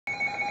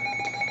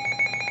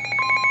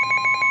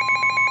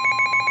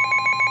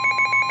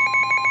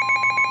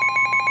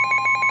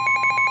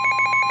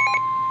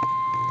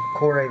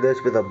doing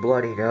this with a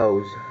bloody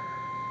nose.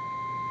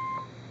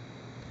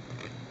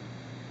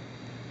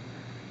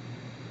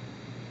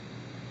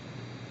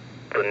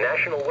 The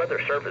National Weather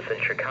Service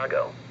in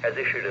Chicago has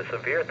issued a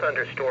severe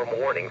thunderstorm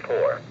warning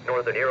for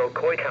northern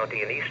Iroquois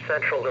County in east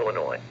central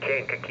Illinois,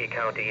 Kankakee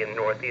County in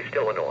northeast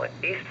Illinois,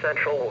 east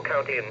central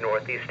County in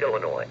northeast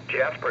Illinois,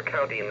 Jasper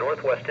County in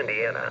northwest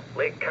Indiana,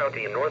 Lake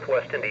County in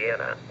northwest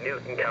Indiana,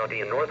 Newton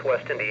County in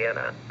northwest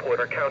Indiana,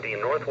 Porter County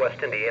in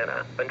northwest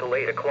Indiana, until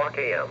 8 o'clock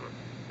a.m.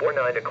 or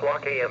 9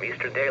 o'clock a.m.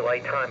 Eastern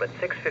Daylight Time at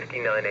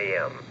 6:59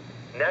 a.m.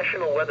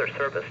 National Weather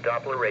Service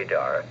Doppler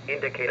radar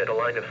indicated a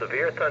line of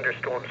severe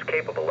thunderstorms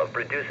capable of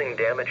producing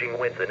damaging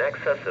winds in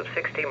excess of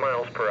 60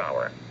 miles per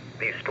hour.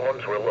 These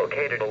storms were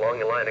located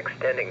along a line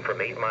extending from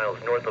 8 miles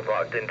north of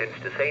Ogden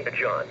to St.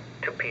 John,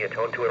 to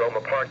Peatone to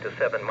Aroma Park to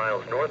 7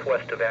 miles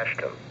northwest of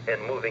Ashton,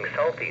 and moving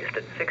southeast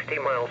at 60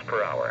 miles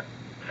per hour.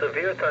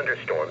 Severe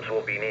thunderstorms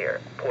will be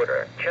near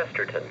Porter,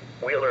 Chesterton,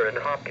 Wheeler, and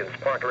Hopkins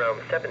Park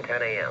around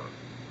 7:10 a.m.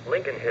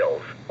 Lincoln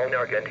Hills,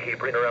 Onarga, and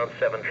Hebron around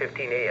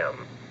 7:15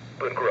 a.m.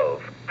 Boone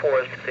Grove,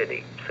 Forest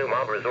City,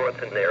 Sumab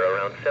Resorts and there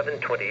around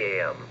 7:20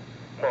 a.m.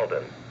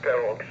 Malden,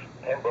 Fair Oaks,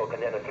 Pembroke,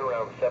 and Ennis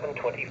around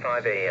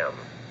 7:25 a.m.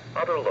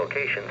 Other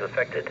locations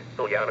affected: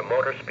 Ileana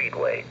Motor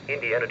Speedway,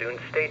 Indiana Dunes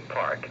State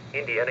Park,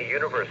 Indiana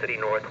University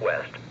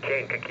Northwest,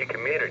 Kankakee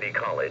Community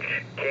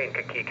College,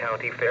 Kankakee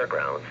County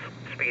Fairgrounds,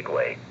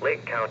 Speedway,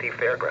 Lake County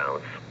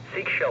Fairgrounds.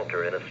 Seek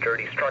shelter in a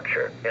sturdy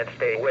structure and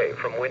stay away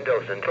from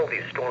windows until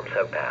these storms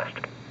have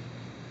passed.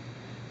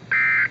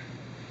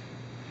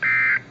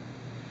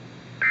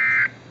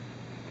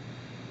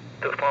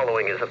 The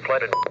following is a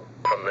flooded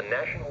from the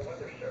National Weather